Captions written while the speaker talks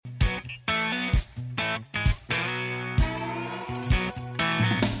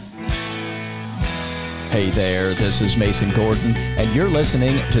Hey there, this is Mason Gordon, and you're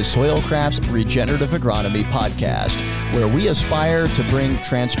listening to Soilcraft's Regenerative Agronomy Podcast, where we aspire to bring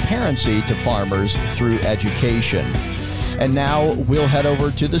transparency to farmers through education. And now we'll head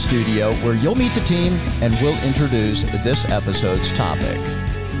over to the studio where you'll meet the team and we'll introduce this episode's topic.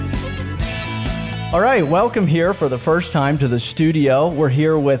 All right, welcome here for the first time to the studio. We're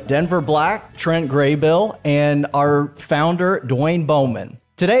here with Denver Black, Trent Graybill, and our founder, Dwayne Bowman.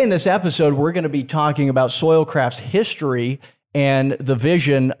 Today in this episode, we're going to be talking about Soilcraft's history and the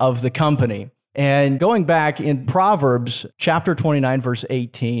vision of the company. And going back in Proverbs chapter 29, verse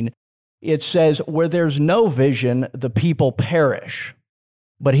 18, it says, "Where there's no vision, the people perish.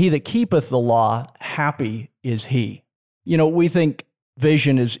 But he that keepeth the law, happy is he." You know, we think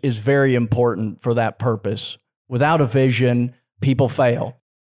vision is very important for that purpose. Without a vision, people fail.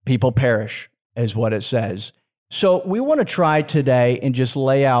 People perish, is what it says. So we want to try today and just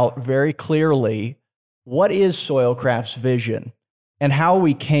lay out very clearly what is Soilcraft's vision and how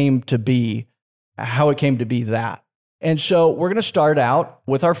we came to be, how it came to be that. And so we're going to start out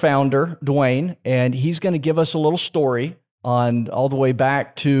with our founder, Dwayne, and he's going to give us a little story on all the way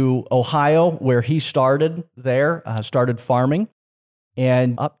back to Ohio, where he started there, started farming,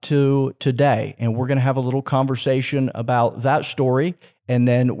 and up to today. And we're going to have a little conversation about that story, and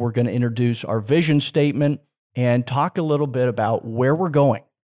then we're going to introduce our vision statement and talk a little bit about where we're going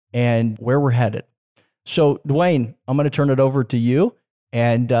and where we're headed. So, Dwayne, I'm going to turn it over to you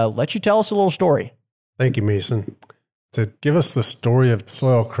and let you tell us a little story. Thank you, Mason. To give us the story of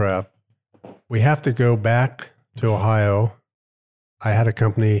Soilcraft, we have to go back to Ohio. I had a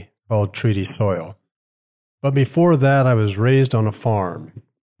company called Treaty Soil. But before that, I was raised on a farm,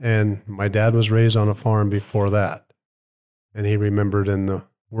 and my dad was raised on a farm before that. And he remembered in the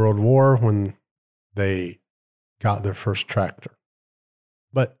World War when they got their first tractor.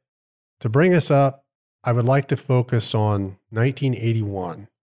 But to bring us up, I would like to focus on 1981.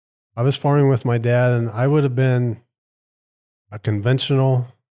 I was farming with my dad, and I would have been a conventional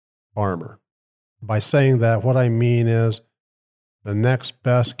farmer. By saying that, what I mean is the next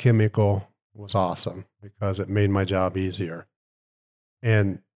best chemical was awesome because it made my job easier.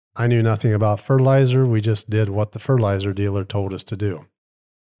 And I knew nothing about fertilizer. We just did what the fertilizer dealer told us to do.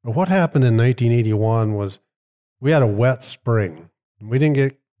 But what happened in 1981 was we had a wet spring. We didn't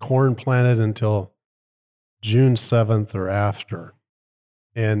get corn planted until June 7th or after.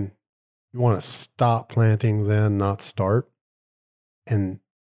 And you want to stop planting then, not start. And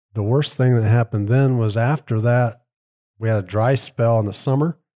the worst thing that happened then was after that, we had a dry spell in the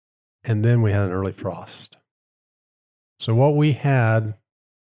summer, and then we had an early frost. So what we had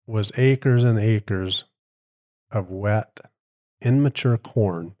was acres and acres of wet, immature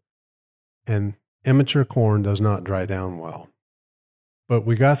corn, and immature corn does not dry down well. But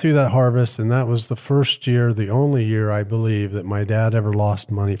we got through that harvest, and that was the first year, the only year, I believe, that my dad ever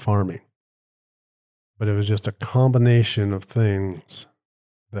lost money farming. But it was just a combination of things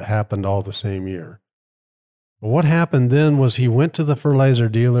that happened all the same year. But what happened then was he went to the fertilizer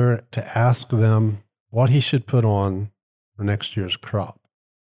dealer to ask them what he should put on for next year's crop.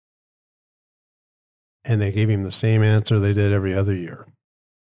 And they gave him the same answer they did every other year.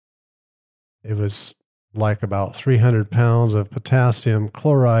 It was like about 300 pounds of potassium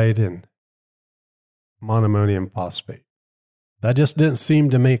chloride and monoammonium phosphate. That just didn't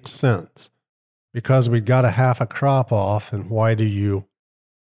seem to make sense because we'd got a half a crop off, and why do you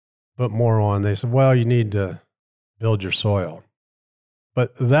put more on? They said, well, you need to build your soil.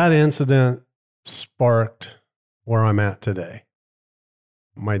 But that incident sparked where I'm at today.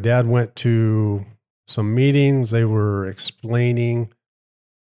 My dad went to some meetings. They were explaining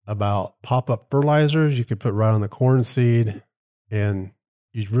about pop-up fertilizers you could put right on the corn seed, and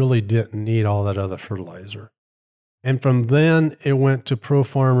you really didn't need all that other fertilizer. And from then, it went to pro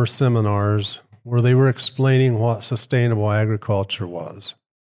farmer seminars where they were explaining what sustainable agriculture was.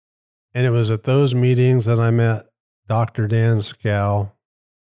 And it was at those meetings that I met Dr. Dan Scow,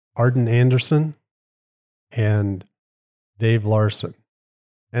 Arden Anderson, and Dave Larson.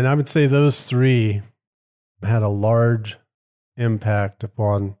 And I would say those three had a large impact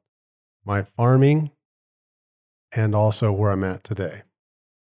upon my farming and also where I'm at today.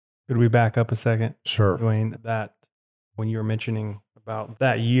 Could we back up a second? Sure. Dwayne, that when you were mentioning about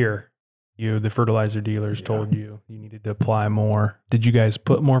that year, the fertilizer dealers told you needed to apply more. Did you guys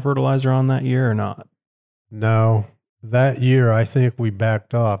put more fertilizer on that year or not? No. That year, I think we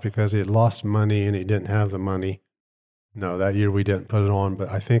backed off because he had lost money and he didn't have the money. No, that year we didn't put it on, but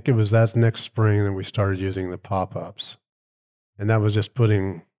I think it was that next spring that we started using the pop-ups. And that was just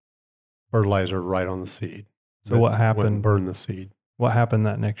putting fertilizer right on the seed. So what happened? Wouldn't burn the seed. What happened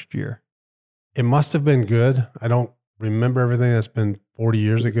that next year? it must have been good. I don't remember everything. That's been 40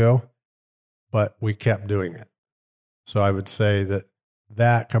 years ago, but we kept doing it. So I would say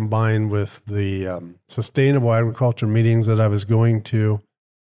that combined with the sustainable agriculture meetings that I was going to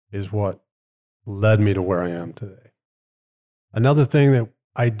is what led me to where I am today. Another thing that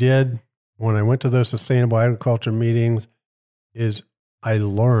I did when I went to those sustainable agriculture meetings is I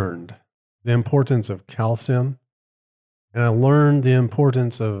learned the importance of calcium, and I learned the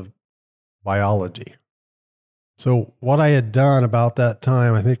importance of biology. So what I had done about that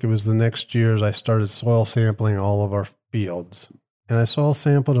time, I think it was the next year, is I started soil sampling all of our fields. And I soil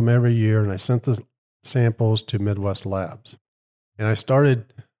sampled them every year, and I sent the samples to Midwest Labs. And I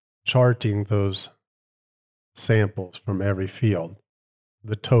started charting those samples from every field,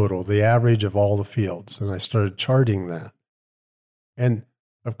 the total, the average of all the fields. And I started charting that. And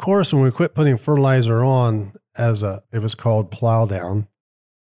of course, when we quit putting fertilizer on it was called plow down,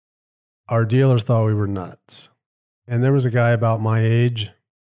 our dealers thought we were nuts. And there was a guy about my age,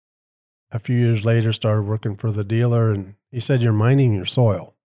 a few years later, started working for the dealer, and he said, "You're mining your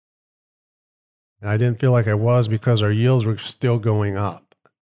soil." And I didn't feel like I was, because our yields were still going up.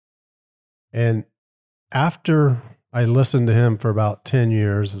 And after I listened to him for about 10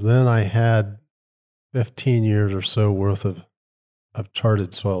 years, then I had 15 years or so worth of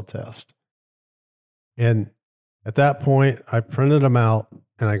charted soil tests. And at that point, I printed them out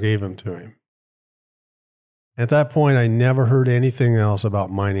and I gave them to him. At that point, I never heard anything else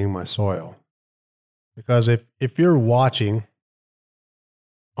about mining my soil. Because if you're watching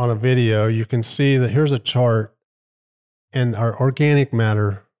on a video, you can see that here's a chart, and our organic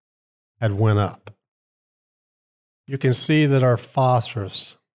matter had went up. You can see that our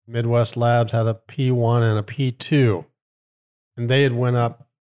phosphorus, Midwest Labs had a P1 and a P2, and they had went up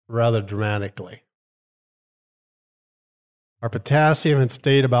rather dramatically. Our potassium had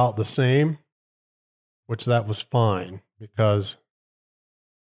stayed about the same, which that was fine, because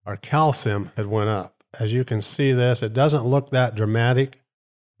our calcium had went up. As you can see this, it doesn't look that dramatic,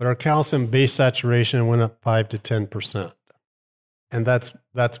 but our calcium base saturation went up 5 to 10%. And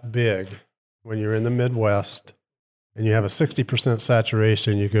that's big. When you're in the Midwest and you have a 60%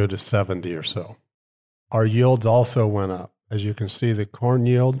 saturation, you go to 70 or so. Our yields also went up. As you can see, the corn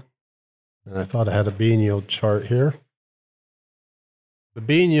yield, and I thought I had a bean yield chart here. The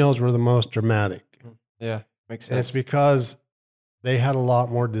bean yields were the most dramatic. Yeah, makes sense. And it's because they had a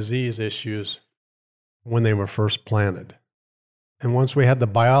lot more disease issues when they were first planted. And once we had the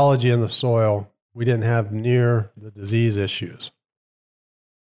biology in the soil, we didn't have near the disease issues.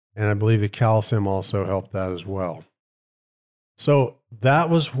 And I believe the calcium also helped that as well. So that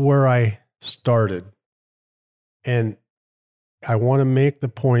was where I started. And I want to make the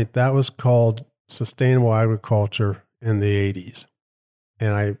point that was called sustainable agriculture in the 80s.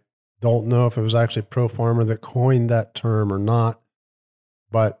 And I don't know if it was actually Pro Farmer that coined that term or not,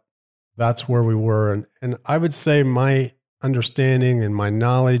 but that's where we were. And I would say my understanding and my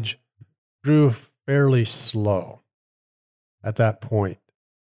knowledge grew fairly slow at that point.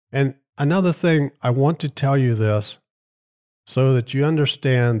 And another thing, I want to tell you this so that you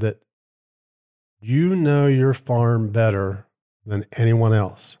understand that you know your farm better than anyone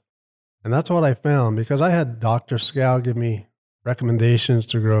else. And that's what I found, because I had Dr. Scow give me recommendations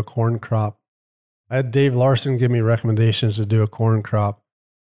to grow a corn crop. I had Dave Larson give me recommendations to do a corn crop,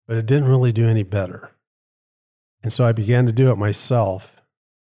 but it didn't really do any better. And so I began to do it myself,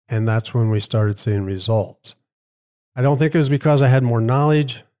 and that's when we started seeing results. I don't think it was because I had more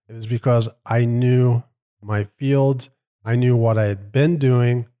knowledge. It was because I knew my fields, I knew what I had been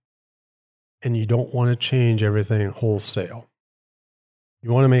doing, and you don't want to change everything wholesale.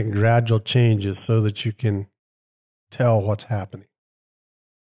 You want to make gradual changes so that you can tell what's happening.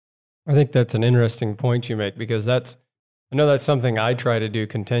 I think that's an interesting point you make, because I know that's something I try to do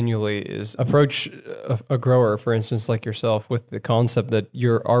continually, is approach a grower, for instance, like yourself, with the concept that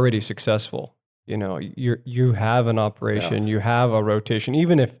you're already successful. You know, you have an operation, yes. You have a rotation,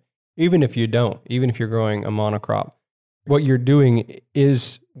 even if you don't, even if you're growing a monocrop, what you're doing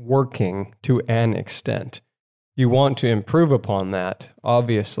is working to an extent. You want to improve upon that,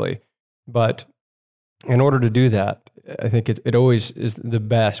 obviously, but in order to do that, I think it always is the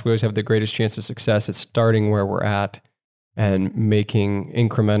best. We always have the greatest chance of success at starting where we're at and making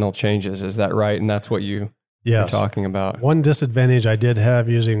incremental changes. Is that right? And that's what you are talking about. One disadvantage I did have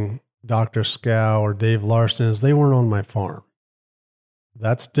using Dr. Scow or Dave Larson is they weren't on my farm.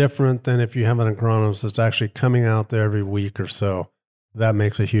 That's different than if you have an agronomist that's actually coming out there every week or so. That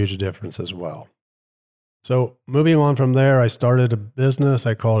makes a huge difference as well. So moving on from there, I started a business.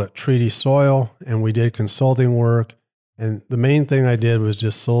 I called it Treaty Soil, and we did consulting work. And the main thing I did was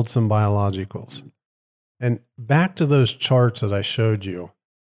just sold some biologicals. And back to those charts that I showed you,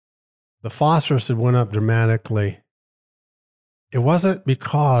 the phosphorus had went up dramatically. It wasn't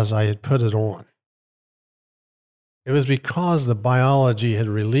because I had put it on. It was because the biology had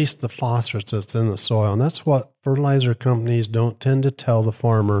released the phosphorus that's in the soil. And that's what fertilizer companies don't tend to tell the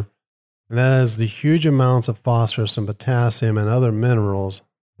farmer. And that is the huge amounts of phosphorus and potassium and other minerals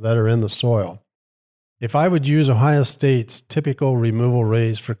that are in the soil. If I would use Ohio State's typical removal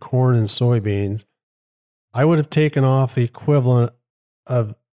rates for corn and soybeans, I would have taken off the equivalent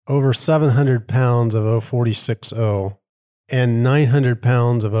of over 700 pounds of 046O and 900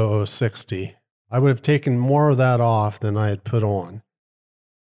 pounds of 0060. I would have taken more of that off than I had put on.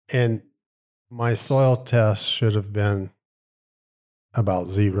 And my soil test should have been about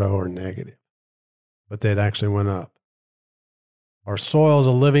 0 or negative, but they'd actually went up. Our soil is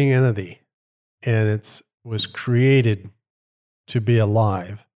a living entity, and it was created to be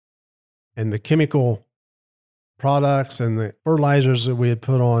alive. And the chemical products and the fertilizers that we had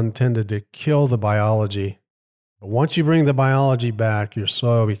put on tended to kill the biology. But once you bring the biology back, your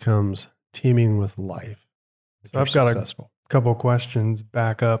soil becomes teeming with life. So I've got a couple questions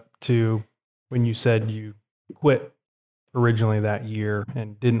back up to when you said you quit originally that year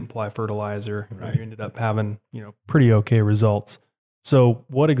and didn't apply fertilizer. Right. And you ended up having, pretty okay results. So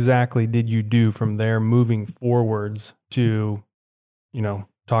what exactly did you do from there moving forwards to,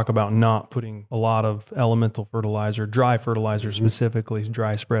 talk about not putting a lot of elemental fertilizer, dry fertilizer specifically,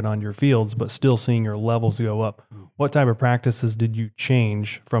 dry spread on your fields, but still seeing your levels go up? What type of practices did you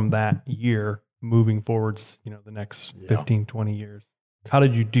change from that year moving forwards, the next 15, 20 years? How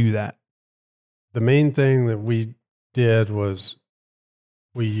did you do that? The main thing that we did was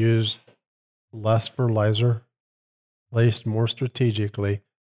we used less fertilizer, placed more strategically,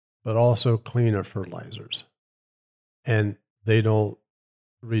 but also cleaner fertilizers. And they don't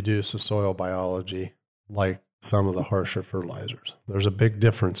reduce the soil biology like some of the harsher fertilizers. There's a big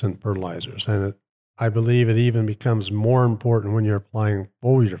difference in fertilizers. And I believe it even becomes more important when you're applying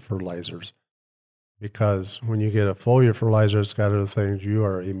foliar fertilizers, because when you get a foliar fertilizer, it's got other things, you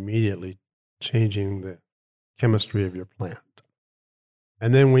are immediately changing the chemistry of your plant.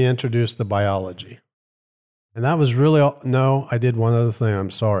 And then we introduced the biology. And that was really no, I did one other thing. I'm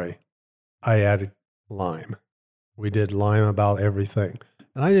sorry. I added lime. We did lime about everything.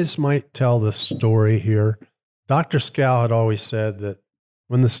 And I just might tell this story here. Dr. Scow had always said that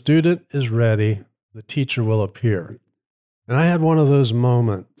when the student is ready, the teacher will appear. And I had one of those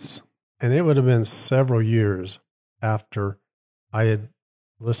moments, and it would have been several years after I had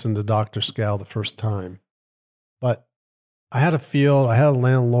listened to Dr. Scow the first time. But I had a field, I had a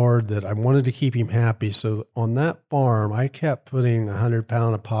landlord that I wanted to keep him happy. So on that farm, I kept putting 100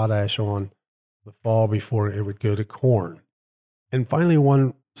 pounds of potash on the fall before it would go to corn. And finally,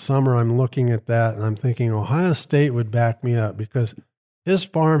 one summer, I'm looking at that and I'm thinking Ohio State would back me up, because his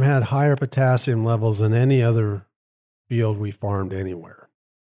farm had higher potassium levels than any other field we farmed anywhere.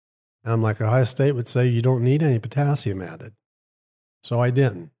 And I'm like, Ohio State would say you don't need any potassium added. So I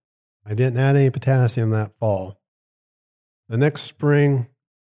didn't. I didn't add any potassium that fall. The next spring,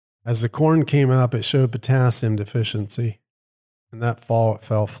 as the corn came up, it showed potassium deficiency. And that fall, it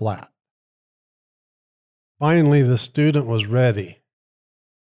fell flat. Finally, the student was ready.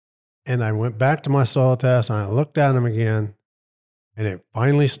 And I went back to my soil test and I looked at him again. And it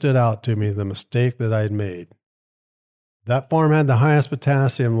finally stood out to me, the mistake that I had made. That farm had the highest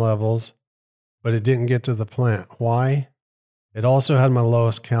potassium levels, but it didn't get to the plant. Why? It also had my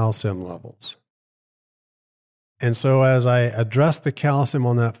lowest calcium levels. And so as I addressed the calcium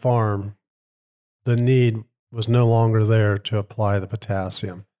on that farm, the need was no longer there to apply the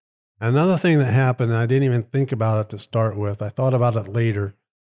potassium. Another thing that happened, and I didn't even think about it to start with, I thought about it later,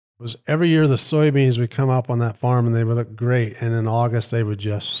 was every year the soybeans would come up on that farm and they would look great. And in August, they would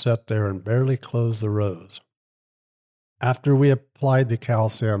just sit there and barely close the rows. After we applied the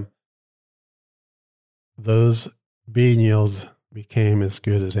calcium, those bean yields became as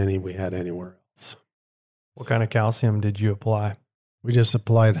good as any we had anywhere else. What kind of calcium did you apply? We just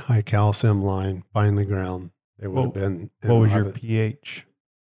applied high calcium line, finely ground. It would have been. What was your pH?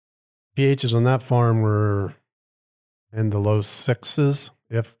 pHs on that farm were in the low 6s,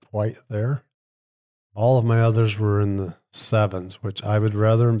 if quite there. All of my others were in the 7s, which I would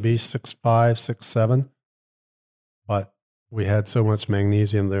rather be 6.5, 6.7. But we had so much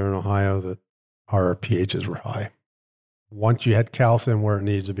magnesium there in Ohio that our pHs were high. Once you had calcium where it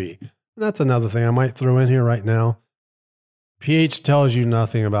needs to be. And that's another thing I might throw in here right now. pH tells you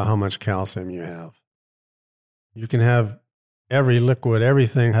nothing about how much calcium you have. You can have every liquid,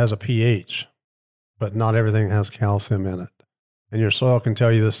 everything has a pH, but not everything has calcium in it. And your soil can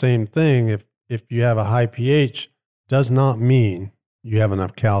tell you the same thing. If you have a high pH, does not mean you have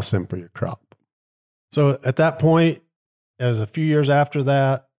enough calcium for your crop. So at that point, as a few years after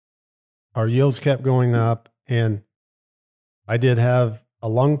that, our yields kept going up, and I did have a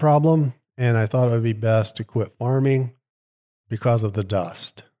lung problem, and I thought it would be best to quit farming because of the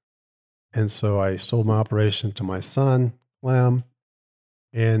dust. And so I sold my operation to my son, Clem,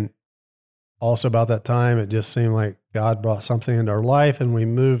 and also about that time, it just seemed like God brought something into our life, and we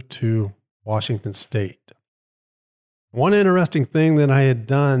moved to Washington State. One interesting thing that I had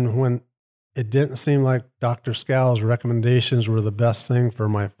done when it didn't seem like Dr. Scow's recommendations were the best thing for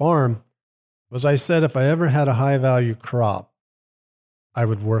my farm was I said if I ever had a high-value crop, I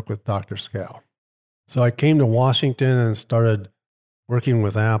would work with Dr. Scow. So I came to Washington and started working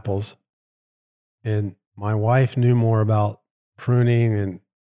with apples, and my wife knew more about pruning and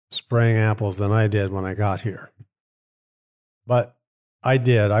spraying apples than I did when I got here. But I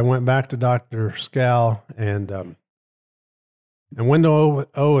did. I went back to Dr. Scow, and Wendell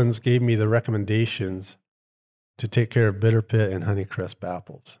Owens gave me the recommendations to take care of bitter pit and Honeycrisp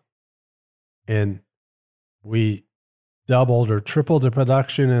apples. And we doubled or tripled the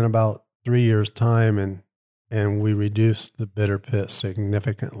production in about 3 years' time, and we reduced the bitter pit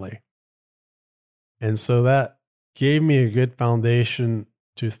significantly. And so that gave me a good foundation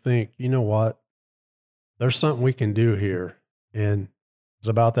to think, you know what, there's something we can do here. And it was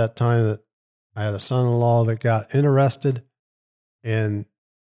about that time that I had a son-in-law that got interested. And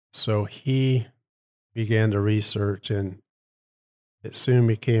so he began to research, and it soon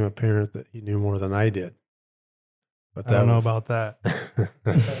became apparent that he knew more than I did. But I don't know about that.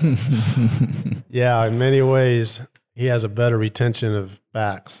 Yeah, in many ways, he has a better retention of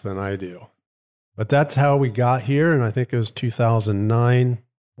facts than I do. But that's how we got here, and I think it was 2009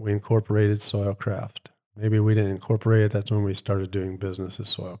 we incorporated Soilcraft. Maybe we didn't incorporate it. That's when we started doing business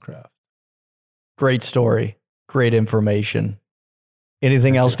as Soilcraft. Great story. Great information.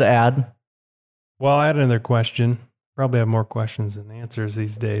 Anything else to add? Well, I had another question. Probably have more questions than answers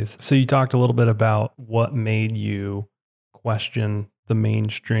these days. So you talked a little bit about what made you question the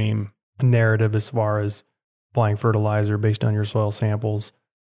mainstream narrative as far as applying fertilizer based on your soil samples.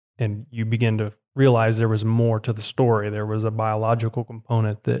 And you begin to realize there was more to the story. There was a biological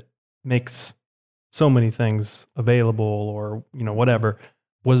component that makes so many things available, or, whatever.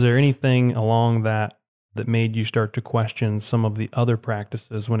 Was there anything along that made you start to question some of the other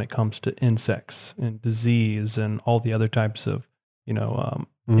practices when it comes to insects and disease and all the other types of,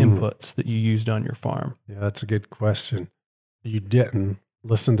 inputs that you used on your farm? Yeah, that's a good question. You didn't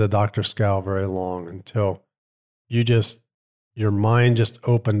listen to Dr. Scow very long until your mind just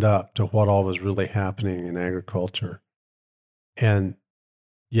opened up to what all was really happening in agriculture. And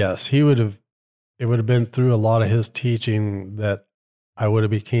yes, it would have been through a lot of his teaching that I would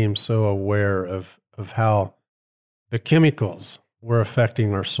have became so aware of how the chemicals were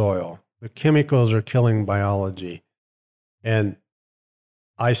affecting our soil. The chemicals are killing biology. And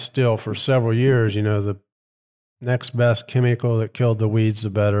I still, for several years, the next best chemical that killed the weeds, the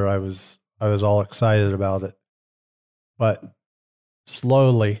better. I was all excited about it. But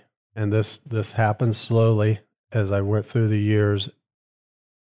slowly, and this happened slowly as I went through the years,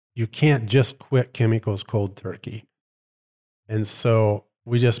 you can't just quit chemicals cold turkey. And so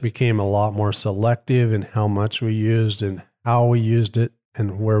we just became a lot more selective in how much we used and how we used it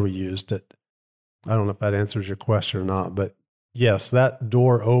and where we used it. I don't know if that answers your question or not, but yes, that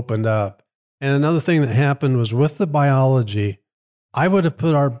door opened up. And another thing that happened was with the biology, I would have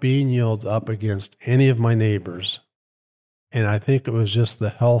put our bean yields up against any of my neighbors. And I think it was just the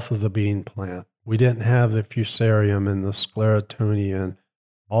health of the bean plant. We didn't have the fusarium and the sclerotinia and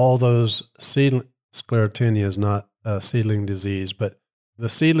all those seedling. Sclerotinia is not a seedling disease, but the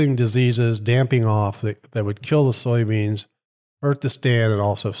seedling diseases damping off that would kill the soybeans, hurt the stand, and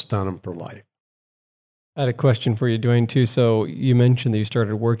also stun them for life. I had a question for you, Dwayne, too. So you mentioned that you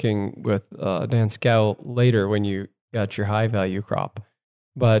started working with Dan Scow later when you got your high-value crop.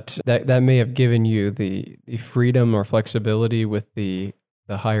 But that may have given you the freedom or flexibility with the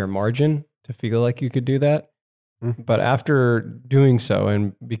higher margin to feel like you could do that. Mm-hmm. But after doing so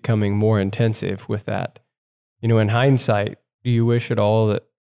and becoming more intensive with that, in hindsight, do you wish at all that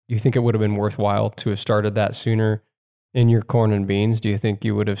you think it would have been worthwhile to have started that sooner in your corn and beans? Do you think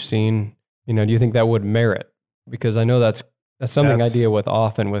you would have seen, do you think that would merit? Because I know that's something I deal with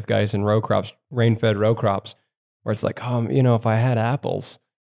often with guys in row crops, rain-fed row crops, where it's like, if I had apples,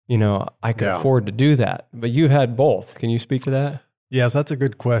 I could afford to do that. But you've had both. Can you speak to that? Yes, that's a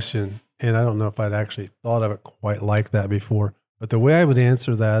good question. And I don't know if I'd actually thought of it quite like that before. But the way I would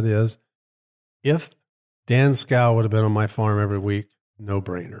answer that is, if Dan Scow would have been on my farm every week, no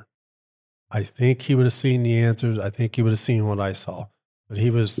brainer. I think he would have seen the answers. I think he would have seen what I saw, but he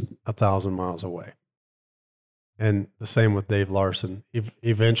was 1,000 miles away. And the same with Dave Larson.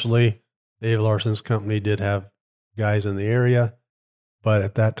 Eventually, Dave Larson's company did have guys in the area, but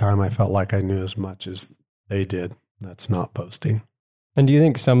at that time I felt like I knew as much as they did. That's not boasting. And do you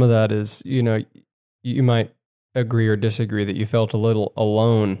think some of that is, you might agree or disagree that you felt a little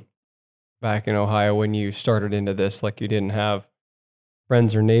alone back in Ohio when you started into this, like you didn't have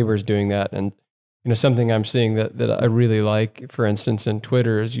friends or neighbors doing that? And something I'm seeing that I really like, for instance, in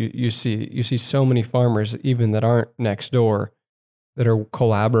Twitter is you see so many farmers even that aren't next door that are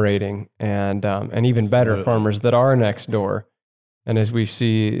collaborating, and even better farmers that are next door. And as we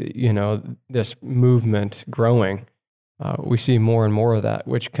see, this movement growing, we see more and more of that,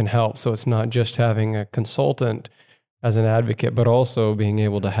 which can help. So it's not just having a consultant as an advocate, but also being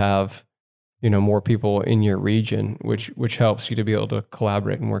able to have, more people in your region, which helps you to be able to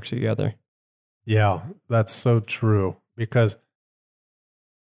collaborate and work together. Yeah, that's so true. Because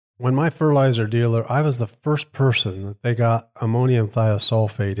when my fertilizer dealer, I was the first person that they got ammonium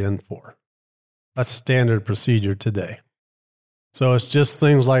thiosulfate in for. That's standard procedure today. So it's just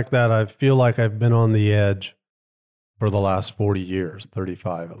things like that. I feel like I've been on the edge for the last 40 years,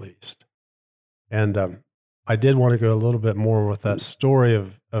 35 at least. And I did want to go a little bit more with that story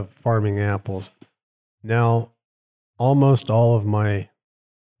of farming apples. Now, almost all of my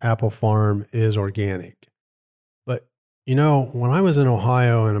apple farm is organic. But, when I was in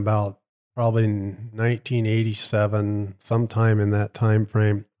Ohio in about probably 1987, sometime in that time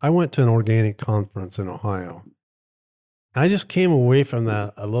frame, I went to an organic conference in Ohio. And I just came away from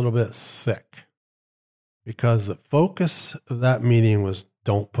that a little bit sick because the focus of that meeting was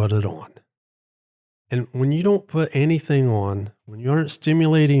don't put it on. And when you don't put anything on, when you aren't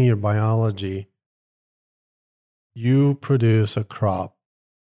stimulating your biology, you produce a crop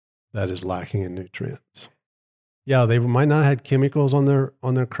that is lacking in nutrients. Yeah, they might not have had chemicals on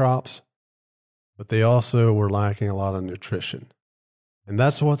their crops, but they also were lacking a lot of nutrition. And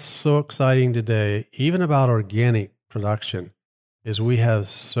that's what's so exciting today, even about organic production, is we have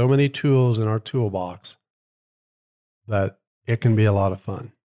so many tools in our toolbox that it can be a lot of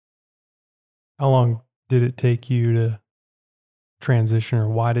fun. How long did it take you to transition, or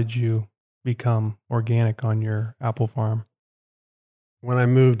why did you become organic on your apple farm? When I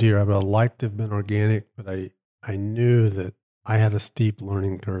moved here, I would have liked to have been organic, but I knew that I had a steep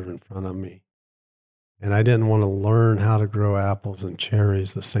learning curve in front of me. And I didn't want to learn how to grow apples and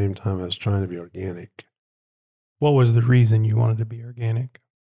cherries the same time I was trying to be organic. What was the reason you wanted to be organic?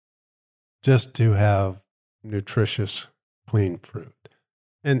 Just to have nutritious, clean fruit.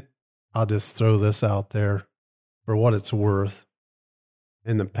 And I'll just throw this out there for what it's worth.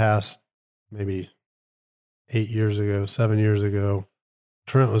 In the past, maybe 7 years ago,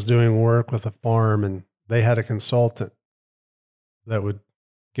 Trent was doing work with a farm, and they had a consultant that would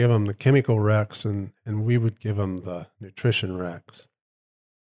give them the chemical recs, and we would give them the nutrition recs.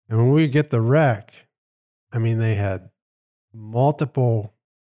 And when we get the rec, they had multiple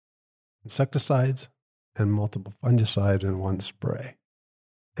insecticides and multiple fungicides in one spray.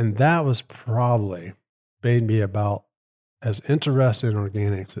 And that was probably made me about as interested in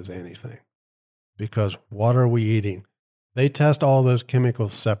organics as anything. Because what are we eating? They test all those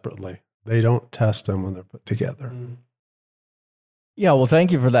chemicals separately. They don't test them when they're put together. Yeah, well,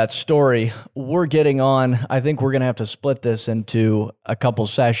 thank you for that story. We're getting on. I think we're going to have to split this into a couple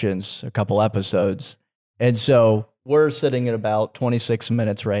sessions, a couple episodes. And so we're sitting at about 26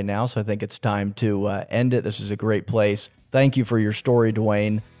 minutes right now, so I think it's time to end it. This is a great place. Thank you for your story,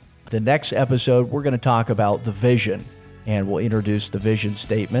 Dwayne. The next episode, we're going to talk about the vision, and we'll introduce the vision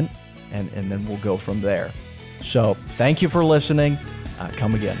statement, and then we'll go from there. So thank you for listening.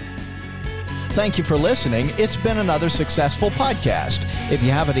 Come again. Thank you for listening. It's been another successful podcast. If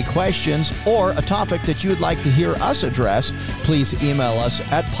you have any questions or a topic that you'd like to hear us address, please email us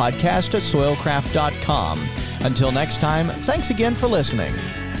at podcast@soilcraft.com. Until next time, thanks again for listening.